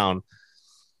going down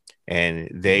and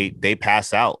they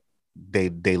pass out. They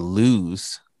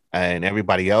lose and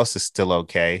everybody else is still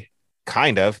okay.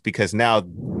 Kind of because now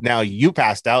you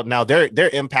passed out. Now they're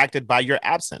impacted by your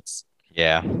absence.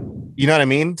 Yeah. You know what I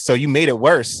mean? So you made it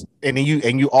worse and then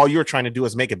you all you're trying to do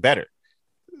is make it better.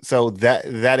 So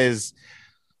that is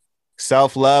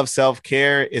self-love,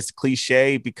 self-care is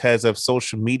cliche because of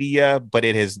social media, but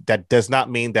that does not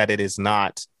mean that it is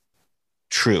not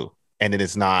true and it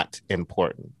is not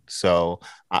important. So,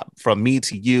 from me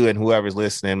to you and whoever's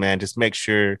listening, man, just make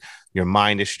sure your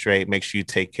mind is straight. Make sure you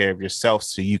take care of yourself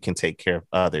so you can take care of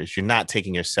others. You're not take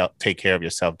care of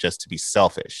yourself just to be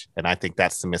selfish, and I think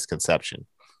that's the misconception.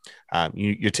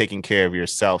 You're taking care of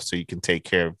yourself so you can take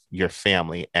care of your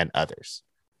family and others.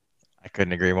 I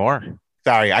couldn't agree more.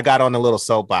 Sorry, I got on a little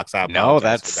soapbox. I No, apologize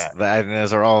for that's that. that.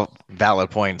 Those are all valid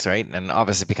points, right? And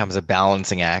obviously, it becomes a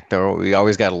balancing act. Or we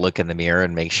always got to look in the mirror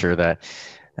and make sure that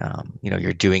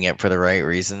you're doing it for the right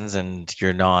reasons and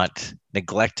you're not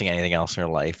neglecting anything else in your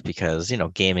life because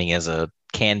gaming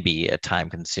can be a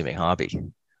time-consuming hobby.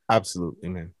 Absolutely,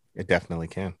 man. It definitely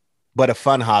can. But a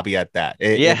fun hobby at that.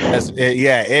 It Yeah, does.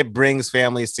 Yeah, it brings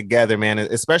families together, man.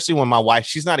 Especially when my wife,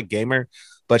 she's not a gamer,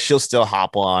 but she'll still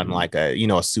hop on like a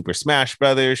Super Smash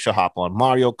Brothers. She'll hop on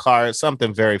Mario Kart,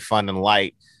 something very fun and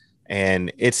light.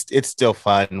 And it's still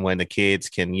fun when the kids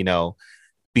can,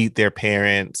 beat their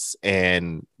parents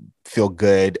and feel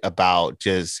good about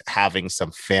just having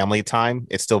some family time.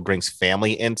 It still brings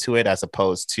family into it as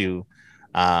opposed to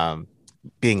um,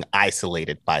 being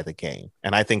isolated by the game.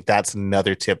 And I think that's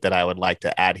another tip that I would like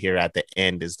to add here at the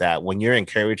end is that when you're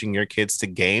encouraging your kids to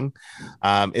game,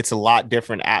 it's a lot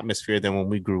different atmosphere than when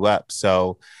we grew up.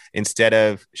 So instead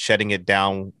of shutting it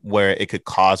down where it could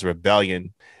cause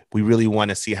rebellion, we really want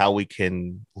to see how we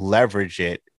can leverage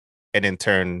it and in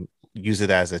turn use it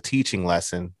as a teaching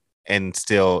lesson and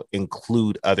still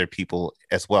include other people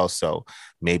as well. So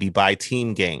maybe buy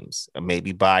team games,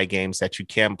 maybe buy games that you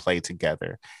can play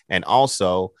together. And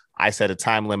also, I set a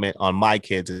time limit on my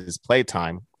kids'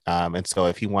 playtime. And so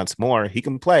if he wants more, he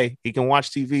can play, he can watch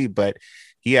TV, but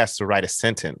he has to write a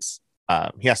sentence.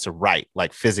 He has to write,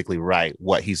 like physically write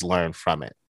what he's learned from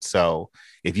it. So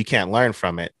if you can't learn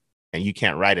from it and you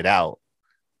can't write it out,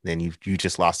 then you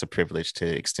just lost the privilege to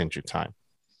extend your time.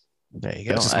 There you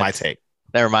go. That's just my take.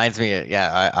 That reminds me,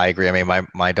 yeah, I agree. I mean,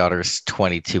 my daughter's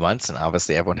 22 months, and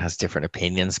obviously everyone has different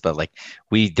opinions, but like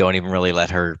we don't even really let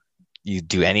her you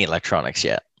do any electronics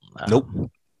yet. Nope.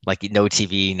 Like no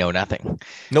TV, no nothing.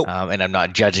 Nope. And I'm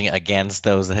not judging against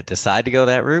those that decide to go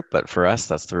that route, but for us,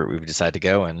 that's the route we've decided to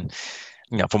go. And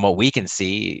from what we can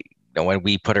see, when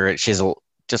we put her, she's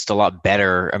just a lot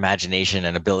better imagination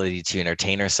and ability to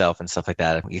entertain herself and stuff like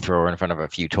that. If we throw her in front of a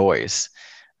few toys,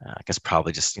 I guess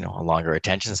probably just a longer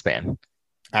attention span.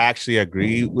 I actually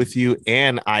agree with you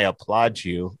and I applaud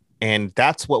you. And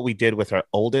that's what we did with our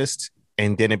oldest.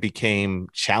 And then it became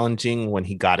challenging when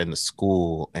he got into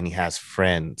school and he has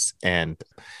friends and,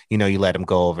 you let him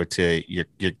go over to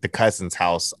the cousin's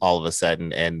house all of a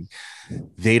sudden and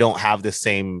they don't have the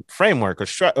same framework or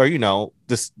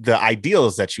the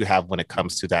ideals that you have when it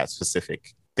comes to that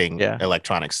specific thing,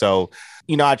 electronics. So,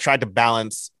 I tried to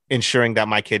balance ensuring that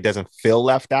my kid doesn't feel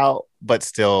left out, but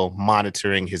still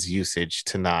monitoring his usage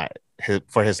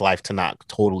for his life to not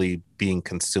totally being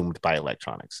consumed by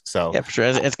electronics. So yeah, for sure.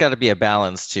 It's got to be a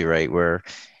balance too, right? Where,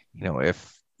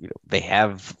 if they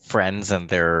have friends and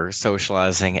they're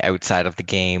socializing outside of the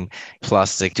game,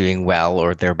 plus like doing well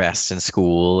or their best in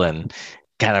school and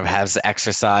kind of has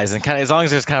exercise and kind of as long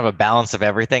as there's kind of a balance of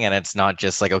everything and it's not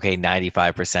just like, okay,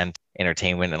 95%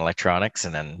 entertainment and electronics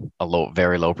and then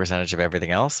very low percentage of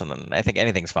everything else. And then I think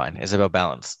anything's fine. It's about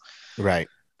balance. Right.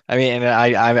 I mean, and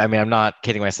I mean, I'm not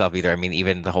kidding myself either. I mean,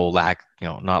 even the whole lack,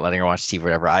 not letting her watch TV or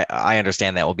whatever, I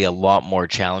understand that will be a lot more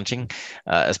challenging,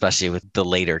 especially with the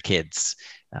later kids.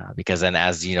 Because then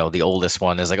as the oldest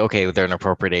one is like, okay, they're an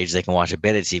appropriate age, they can watch a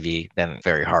bit of TV, then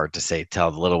very hard to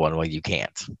tell the little one, well, you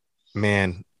can't.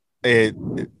 Man,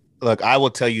 look, I will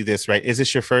tell you this, right? Is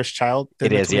this your first child?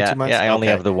 It is, yeah. Months? Yeah, I only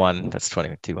have the one that's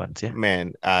 22 months, yeah.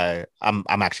 Man, I'm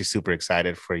actually super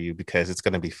excited for you because it's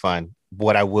going to be fun.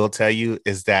 What I will tell you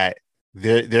is that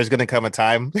there's going to come a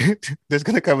time,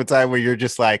 where you're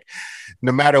just like,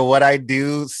 no matter what I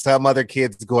do, some other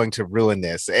kid's going to ruin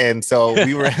this. And so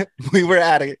we were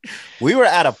at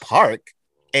a park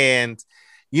and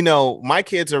my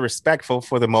kids are respectful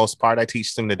for the most part. I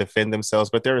teach them to defend themselves,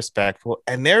 but they're respectful.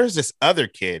 And there's this other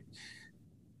kid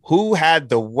who had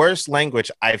the worst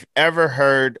language I've ever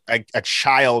heard a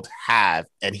child have.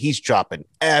 And he's dropping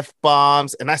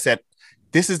F-bombs. And I said,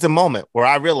 this is the moment where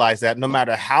I realized that no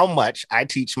matter how much I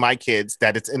teach my kids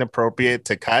that it's inappropriate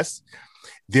to cuss,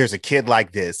 there's a kid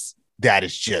like this that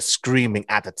is just screaming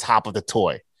at the top of the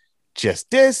toy. This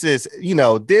is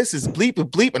bleep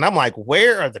bleep. And I'm like,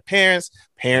 where are the parents?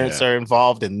 Parents are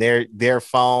involved in their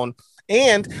phone.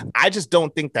 And I just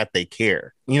don't think that they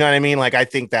care. You know what I mean? Like, I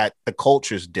think that the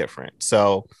culture is different.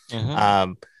 So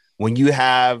when you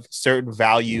have certain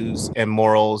values and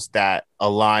morals that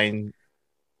align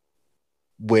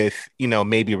with,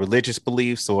 maybe religious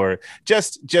beliefs or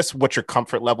just what your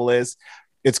comfort level is,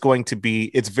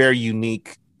 it's very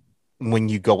unique when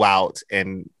you go out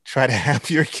and try to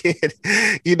have your kid,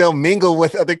 mingle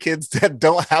with other kids that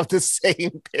don't have the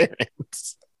same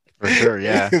parents. For sure,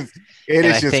 yeah.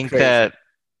 I think crazy. That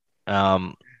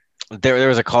there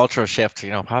was a cultural shift,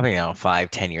 probably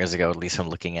 5-10 years ago, at least from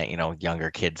looking at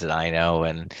younger kids that I know,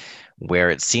 and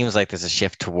where it seems like there's a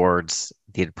shift towards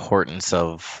the importance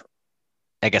of,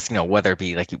 I guess, whether it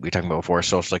be like we were talking about before,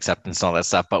 social acceptance and all that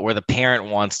stuff, but where the parent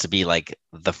wants to be like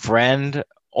the friend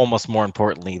almost more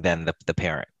importantly than the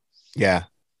parent. Yeah.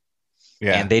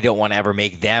 And they don't want to ever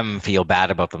make them feel bad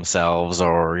about themselves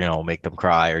or, make them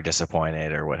cry or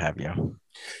disappointed or what have you.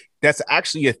 That's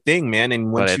actually a thing, man.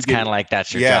 And but it's kind of like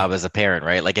that's your job as a parent,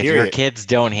 right? Like if your kids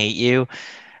don't hate you,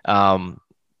 then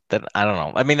I don't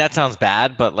know. I mean, that sounds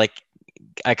bad, but like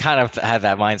I kind of have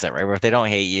that mindset, right? Where if they don't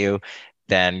hate you,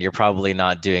 then you're probably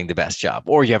not doing the best job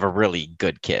or you have a really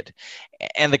good kid.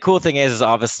 And the cool thing is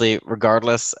obviously,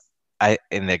 regardless,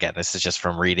 and again, this is just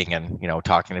from reading and,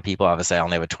 talking to people. Obviously, I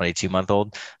only have a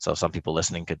 22-month-old. So some people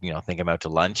listening could, think I'm out to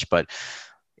lunch. But,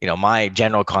 my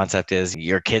general concept is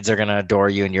your kids are going to adore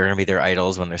you and you're going to be their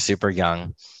idols when they're super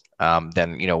young.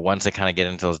 then once they kind of get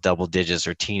into those double digits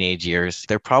or teenage years,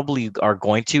 they probably are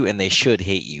going to, and they should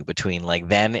hate you between like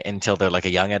then until they're like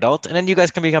a young adult, and then you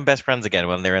guys can become best friends again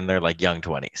when they're in their like young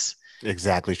 20s.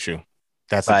 Exactly true.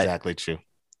 That's But exactly true.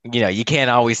 you can't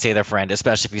always stay their friend,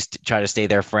 especially if you try to stay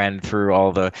their friend through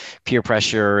all the peer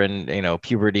pressure and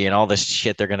puberty and all this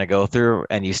shit they're going to go through,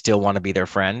 and you still want to be their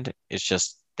friend. It's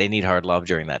just they need hard love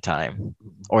during that time,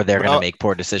 or they're going to Well, make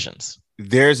poor decisions.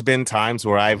 there's been times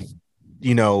where I've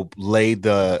laid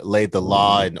the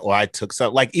law, and or I took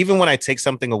some, like, even when I take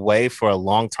something away for a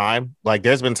long time, like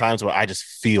there's been times where I just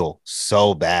feel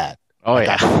so bad. Oh Like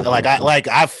yeah.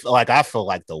 I feel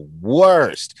like the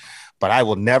worst, but I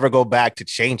will never go back to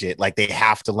change it. Like they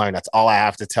have to learn. That's all I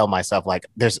have to tell myself. Like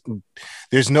there's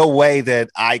no way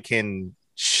that I can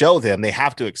show them. They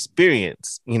have to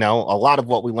experience. A lot of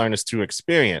what we learn is through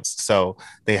experience. So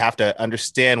they have to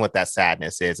understand what that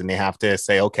sadness is, and they have to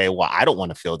say, okay, well, I don't want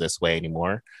to feel this way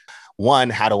anymore.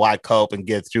 One, how do I cope and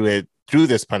get through it, through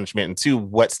this punishment? And two,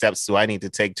 what steps do I need to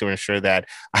take to ensure that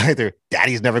either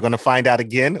daddy's never going to find out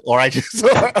again, or I just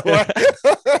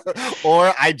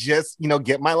or I just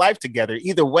get my life together.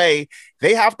 Either way,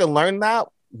 they have to learn that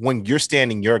when you're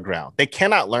standing your ground. They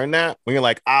cannot learn that when you're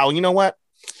like, oh, you know what,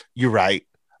 you're right,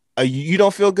 you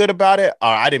don't feel good about it, or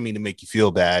I didn't mean to make you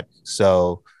feel bad,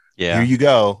 so here Yeah. you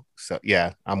go. So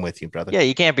yeah, I'm with you, brother. Yeah,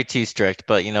 you can't be too strict,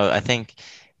 but I think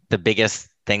the biggest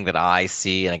thing that I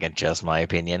see, and again, just my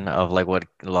opinion of like what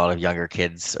a lot of younger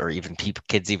kids or even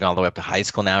kids even all the way up to high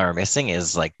school now are missing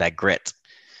is like that grit.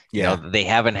 Yeah. They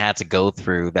haven't had to go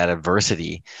through that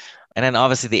adversity. And then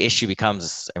obviously the issue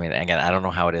becomes, I mean, again, I don't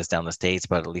know how it is down the States,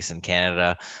 but at least in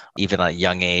Canada, even at a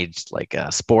young age, like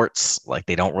sports, like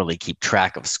they don't really keep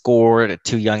track of score at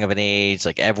too young of an age.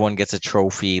 Like everyone gets a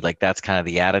trophy. Like that's kind of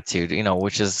the attitude,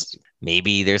 which is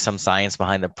maybe there's some science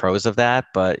behind the pros of that,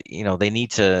 but, they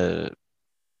need to,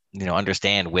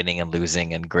 understand winning and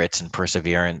losing and grit and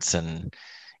perseverance and,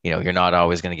 you're not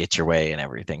always going to get your way and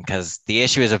everything. Because the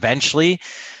issue is eventually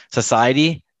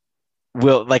society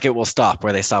it will stop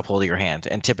where they stop holding your hand.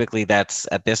 And typically that's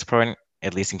at this point,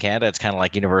 at least in Canada, it's kind of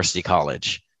like university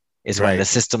college is when the Right.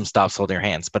 system stops holding your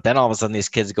hands. But then all of a sudden these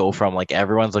kids go from like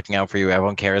everyone's looking out for you,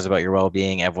 everyone cares about your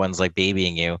well-being, everyone's like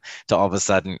babying you, to all of a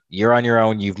sudden you're on your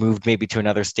own, you've moved maybe to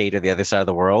another state or the other side of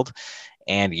the world,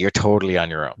 and you're totally on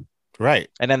your own. Right.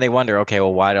 And then they wonder, okay,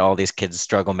 well, why do all these kids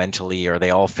struggle mentally, or they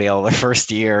all fail their first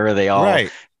year, or they all,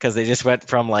 Right. because they just went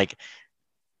from like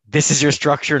this is your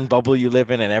structure and bubble you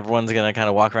live in, and everyone's gonna kind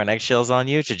of walk around eggshells on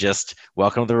you, to just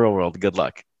welcome to the real world. Good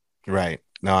luck. Right.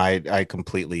 No, I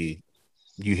completely,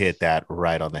 you hit that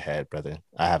right on the head, brother.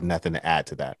 I have nothing to add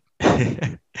to that.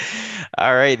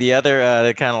 All right. The other,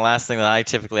 the kind of last thing that I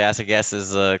typically ask, I guess,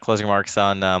 is closing remarks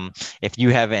on if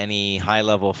you have any high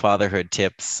level fatherhood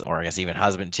tips, or I guess even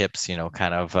husband tips,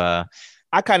 kind of.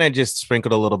 I kind of just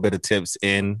sprinkled a little bit of tips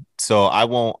in, so I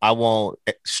won't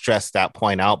stress that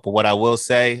point out. But what I will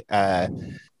say,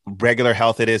 regular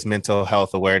health, it is Mental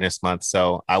Health Awareness Month,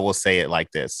 so I will say it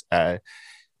like this: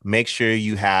 make sure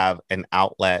you have an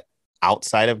outlet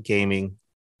outside of gaming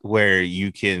where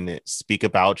you can speak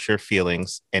about your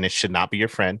feelings, and it should not be your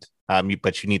friend,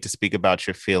 but you need to speak about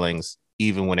your feelings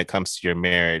even when it comes to your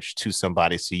marriage, to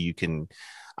somebody, so you can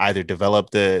either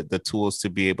develop the tools to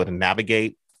be able to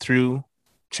navigate through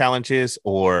challenges,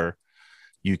 or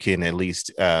you can at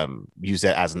least use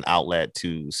that as an outlet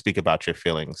to speak about your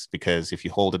feelings. Because if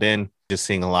you hold it in, just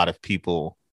seeing a lot of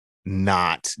people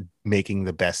not making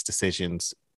the best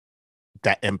decisions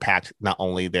that impact not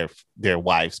only their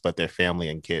wives but their family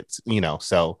and kids.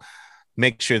 So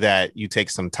make sure that you take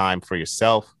some time for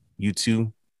yourself. You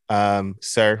too,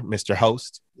 sir, Mr.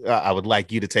 Host, I would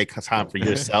like you to take time for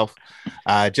yourself,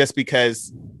 just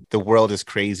because the world is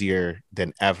crazier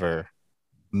than ever,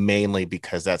 mainly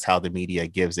because that's how the media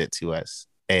gives it to us.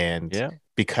 And Yeah.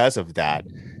 because of that,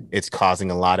 it's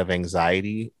causing a lot of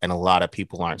anxiety, and a lot of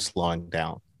people aren't slowing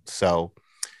down. So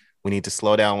we need to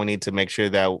slow down. We need to make sure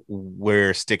that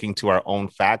we're sticking to our own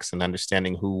facts and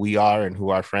understanding who we are and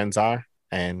who our friends are,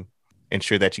 and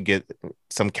ensure that you get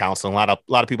some counseling. A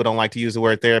lot of people don't like to use the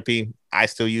word therapy. I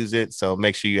still use it. So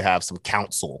make sure you have some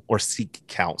counsel, or seek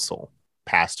counsel,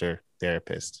 pastor,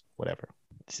 therapist, whatever.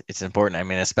 It's important. I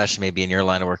mean, especially maybe in your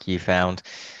line of work, you found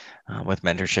with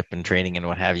mentorship and training and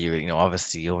what have you,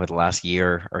 obviously over the last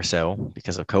year or so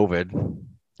because of COVID,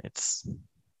 it's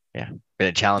been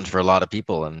a challenge for a lot of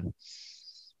people, and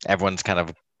everyone's kind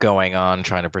of going on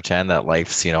trying to pretend that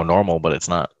life's, normal, but it's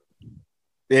not.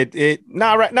 It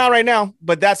not right now,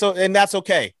 but that's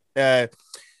okay.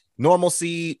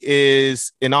 normalcy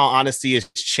is, in all honesty, is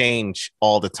change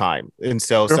all the time. And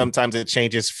so sometimes it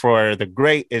changes for the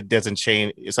great. It doesn't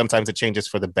change. Sometimes it changes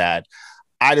for the bad.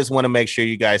 I just want to make sure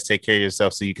you guys take care of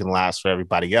yourself so you can last for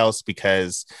everybody else,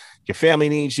 because your family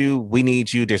needs you. We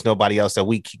need you. There's nobody else that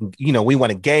we can, we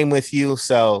want to game with you.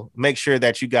 So make sure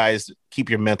that you guys keep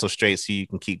your mental straight so you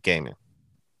can keep gaming.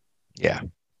 Yeah.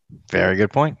 Very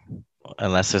good point.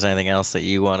 Unless there's anything else that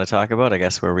you want to talk about, I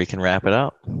guess where we can wrap it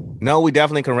up. No, we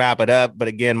definitely can wrap it up. But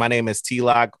again, my name is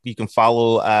T-Lock. You can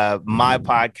follow my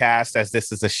podcast, as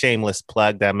this is a shameless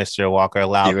plug that Mr. Walker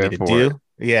allowed me to do.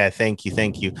 Yeah, thank you.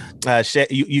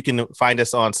 You can find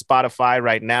us on Spotify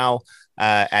right now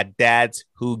at Dads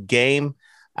Who Game.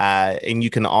 And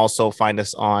you can also find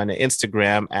us on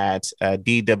Instagram at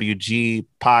DWG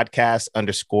podcast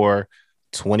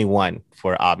 _21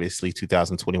 for obviously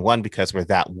 2021, because we're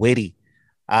that witty.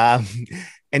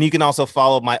 And you can also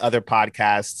follow my other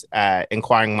podcasts,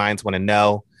 Inquiring Minds Want to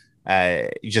Know.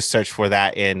 You just search for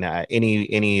that in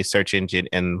any search engine,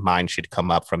 and mine should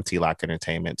come up from T-Lock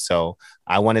Entertainment. So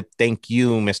I want to thank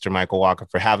you, Mr. Michael Walker,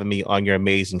 for having me on your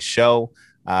amazing show.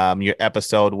 Your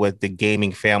episode with the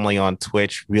gaming family on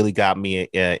Twitch really got me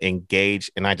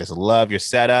engaged, and I just love your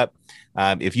setup.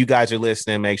 If you guys are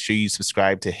listening, make sure you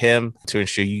subscribe to him to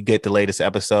ensure you get the latest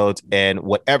episodes, and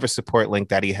whatever support link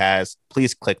that he has,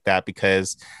 please click that,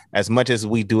 because as much as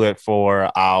we do it for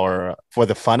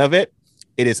the fun of it,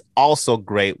 it is also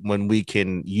great when we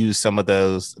can use some of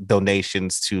those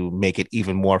donations to make it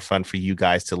even more fun for you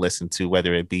guys to listen to,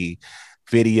 whether it be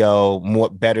video,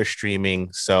 better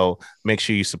streaming. So make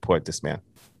sure you support this man.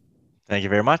 Thank you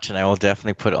very much. And I will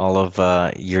definitely put all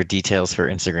of your details for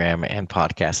Instagram and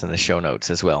podcast in the show notes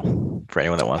as well, for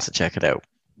anyone that wants to check it out.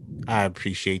 I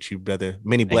appreciate you, brother.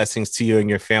 Many blessings to you and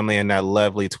your family and that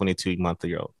lovely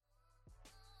 22-month-old.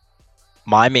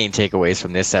 My main takeaways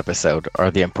from this episode are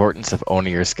the importance of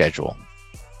owning your schedule.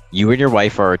 You and your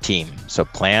wife are a team, so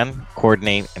plan,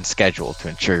 coordinate, and schedule to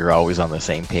ensure you're always on the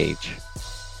same page.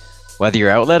 Whether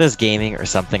your outlet is gaming or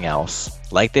something else,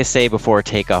 like they say before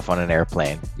takeoff on an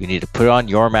airplane, you need to put on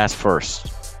your mask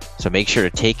first. So make sure to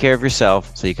take care of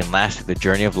yourself so you can last through the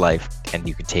journey of life and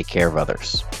you can take care of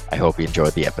others. I hope you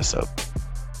enjoyed the episode.